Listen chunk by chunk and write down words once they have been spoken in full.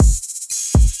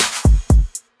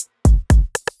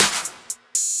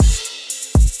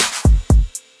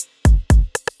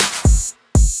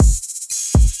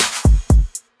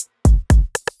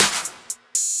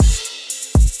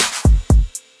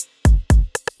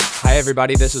Hi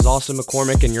everybody, this is Austin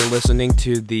McCormick and you're listening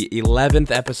to the 11th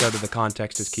episode of the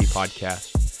Context is Key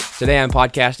podcast. Today I'm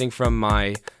podcasting from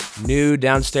my new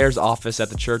downstairs office at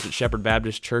the church at Shepherd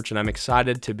Baptist Church, and I'm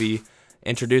excited to be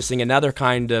introducing another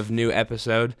kind of new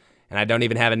episode, and I don't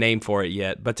even have a name for it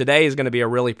yet. But today is going to be a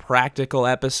really practical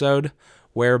episode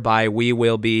whereby we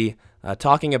will be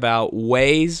talking about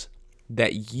ways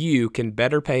that you can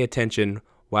better pay attention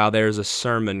while there's a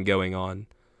sermon going on.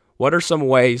 What are some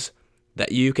ways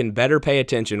that you can better pay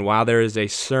attention while there is a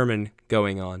sermon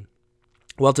going on?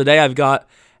 Well, today I've got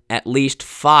at least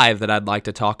 5 that I'd like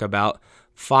to talk about.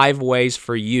 5 ways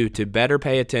for you to better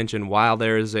pay attention while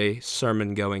there is a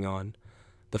sermon going on.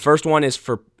 The first one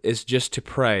is just to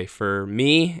pray for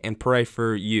me and pray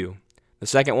for you. The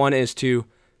second one is to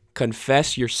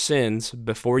confess your sins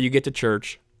before you get to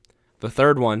church. The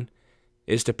third one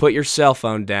is to put your cell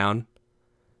phone down.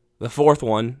 The fourth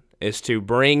one is to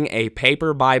bring a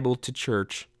paper Bible to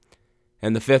church.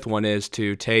 And the fifth one is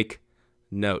to take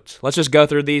notes. Let's just go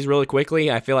through these really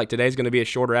quickly. I feel like today's going to be a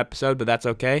shorter episode, but that's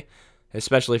okay,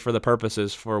 especially for the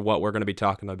purposes for what we're going to be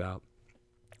talking about.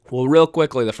 Well, real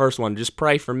quickly, the first one, just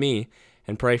pray for me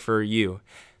and pray for you.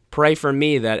 Pray for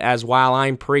me that as while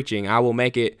I'm preaching, I will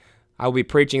be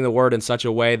preaching the word in such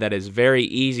a way that is very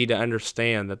easy to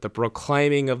understand, that the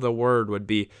proclaiming of the word would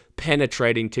be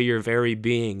penetrating to your very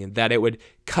being, and that it would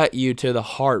cut you to the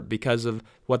heart because of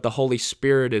what the Holy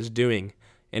Spirit is doing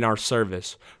in our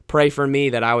service. Pray for me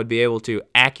that I would be able to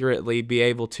accurately be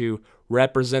able to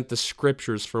represent the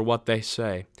scriptures for what they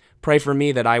say. Pray for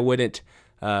me that I wouldn't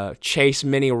chase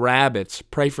many rabbits.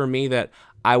 Pray for me that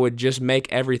I would just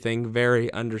make everything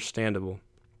very understandable.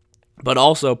 But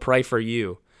also pray for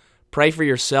you. Pray for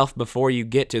yourself before you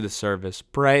get to the service.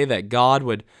 Pray that God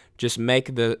would just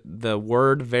make the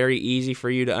word very easy for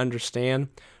you to understand.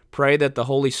 Pray that the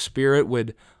Holy Spirit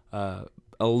would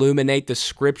illuminate the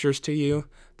scriptures to you,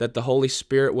 that the Holy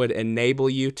Spirit would enable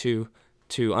you to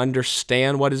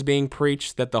understand what is being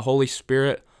preached, that the Holy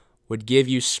Spirit would give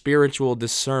you spiritual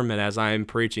discernment as I am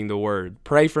preaching the word.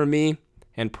 Pray for me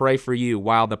and pray for you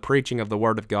while the preaching of the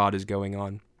word of God is going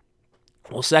on.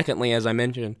 Well, secondly, as I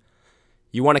mentioned,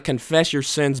 you want to confess your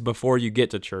sins before you get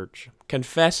to church.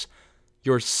 Confess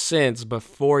your sins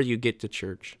before you get to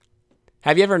church.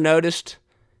 Have you ever noticed,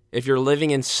 if you're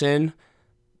living in sin,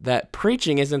 that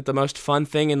preaching isn't the most fun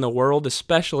thing in the world,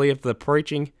 especially if the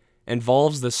preaching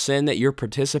involves the sin that you're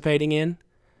participating in?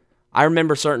 I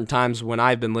remember certain times when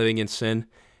I've been living in sin,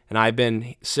 and I've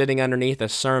been sitting underneath a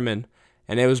sermon,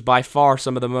 and it was by far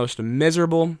some of the most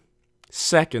miserable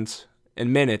seconds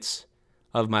and minutes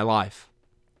of my life.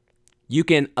 You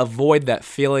can avoid that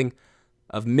feeling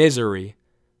of misery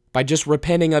by just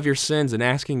repenting of your sins and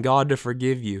asking God to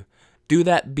forgive you. Do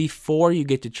that before you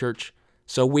get to church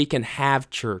so we can have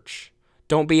church.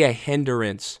 Don't be a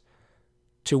hindrance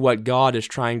to what God is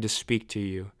trying to speak to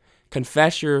you.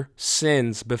 Confess your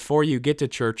sins before you get to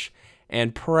church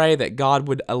and pray that God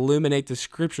would illuminate the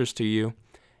scriptures to you,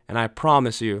 and I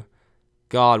promise you,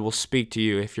 God will speak to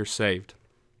you if you're saved.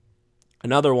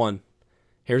 Another one.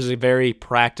 Here's a very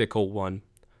practical one.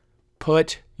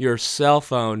 Put your cell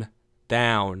phone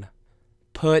down.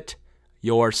 Put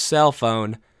your cell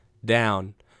phone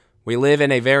down. We live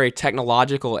in a very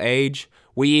technological age.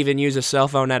 We even use a cell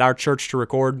phone at our church to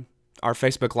record our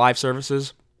Facebook Live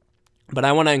services. But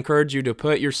I want to encourage you to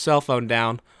put your cell phone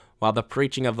down while the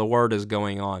preaching of the word is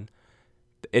going on.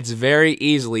 It's very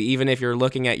easily, even if you're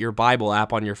looking at your Bible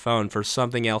app on your phone, for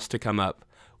something else to come up.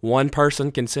 One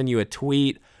person can send you a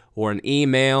tweet or an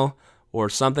email or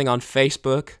something on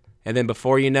Facebook, and then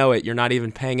before you know it, you're not even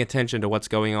paying attention to what's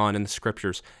going on in the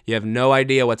scriptures. You have no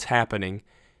idea what's happening,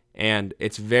 and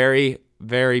it's very,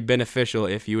 very beneficial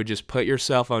if you would just put your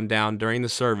cell phone down during the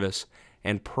service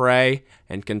and pray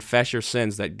and confess your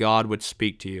sins that God would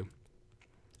speak to you.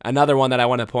 Another one that I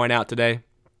want to point out today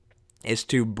is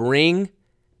to bring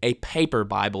a paper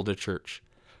Bible to church.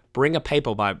 Bring a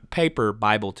paper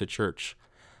Bible to church.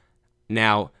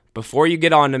 Now, before you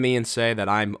get on to me and say that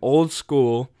I'm old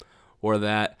school or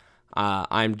that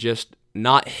I'm just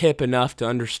not hip enough to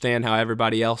understand how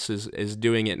everybody else is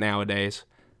doing it nowadays,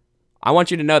 I want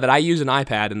you to know that I use an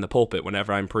iPad in the pulpit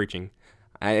whenever I'm preaching.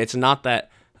 It's not that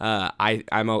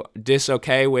I'm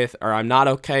not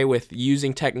okay with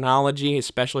using technology,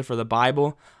 especially for the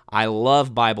Bible. I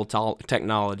love Bible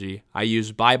technology. I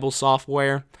use Bible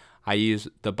software. I use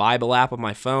the Bible app on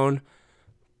my phone.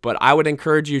 But I would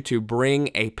encourage you to bring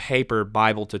a paper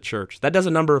Bible to church. That does a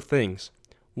number of things.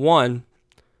 One,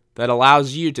 that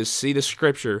allows you to see the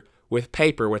scripture with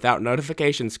paper without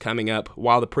notifications coming up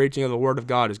while the preaching of the Word of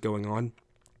God is going on.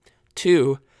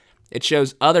 Two, it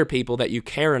shows other people that you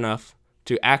care enough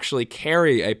to actually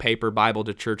carry a paper Bible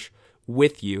to church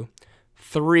with you.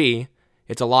 3,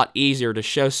 it's a lot easier to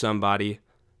show somebody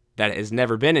that has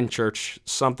never been in church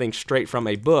something straight from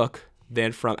a book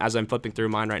than from, as I'm flipping through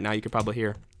mine right now, you can probably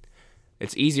hear.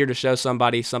 It's easier to show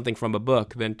somebody something from a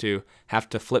book than to have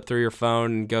to flip through your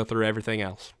phone and go through everything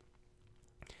else.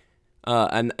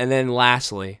 And then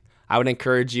lastly, I would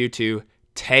encourage you to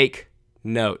take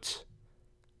notes.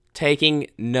 Taking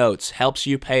notes helps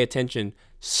you pay attention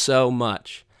so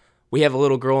much. We have a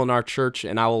little girl in our church,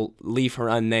 and I will leave her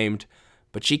unnamed,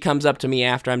 but she comes up to me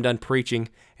after I'm done preaching,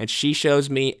 and she shows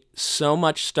me so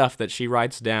much stuff that she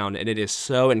writes down, and it is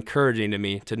so encouraging to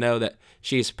me to know that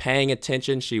she is paying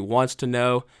attention, she wants to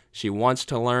know, she wants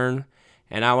to learn,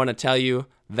 and I want to tell you,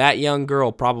 that young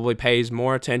girl probably pays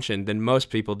more attention than most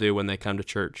people do when they come to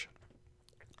church.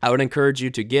 I would encourage you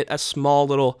to get a small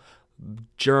little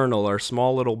journal or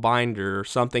small little binder or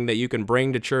something that you can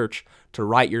bring to church to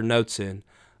write your notes in.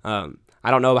 I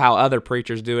don't know how other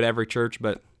preachers do it every church,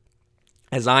 but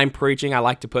as I'm preaching, I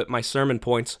like to put my sermon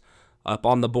points up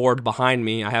on the board behind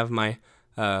me. I have my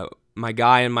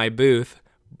guy in my booth,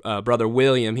 Brother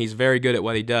William. He's very good at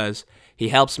what he does. He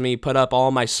helps me put up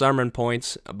all my sermon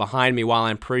points behind me while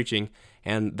I'm preaching,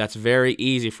 and that's very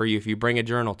easy for you if you bring a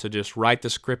journal to just write the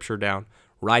scripture down,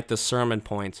 write the sermon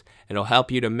points. It'll help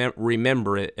you to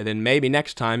remember it, and then maybe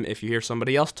next time if you hear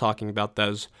somebody else talking about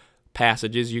those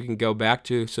passages, you can go back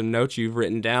to some notes you've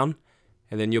written down,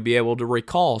 and then you'll be able to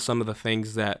recall some of the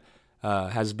things that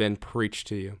has been preached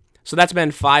to you. So that's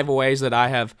been 5 ways that I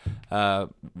have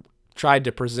tried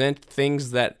to present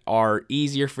things that are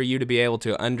easier for you to be able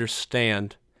to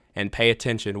understand and pay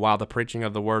attention while the preaching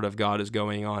of the Word of God is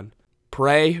going on.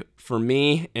 Pray for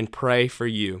me and pray for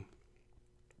you.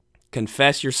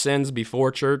 Confess your sins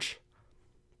before church.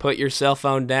 Put your cell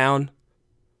phone down.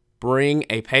 Bring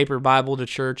a paper Bible to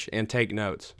church and take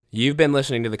notes. You've been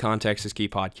listening to the Context is Key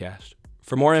podcast.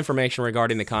 For more information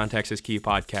regarding the Context is Key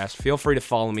podcast, feel free to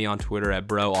follow me on Twitter at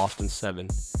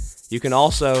BroAustin7. You can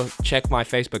also check my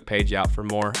Facebook page out for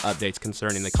more updates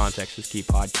concerning the Context is Key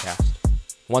podcast.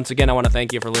 Once again, I want to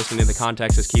thank you for listening to the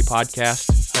Context is Key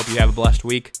podcast. Hope you have a blessed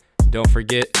week. Don't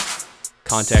forget,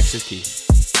 context is key.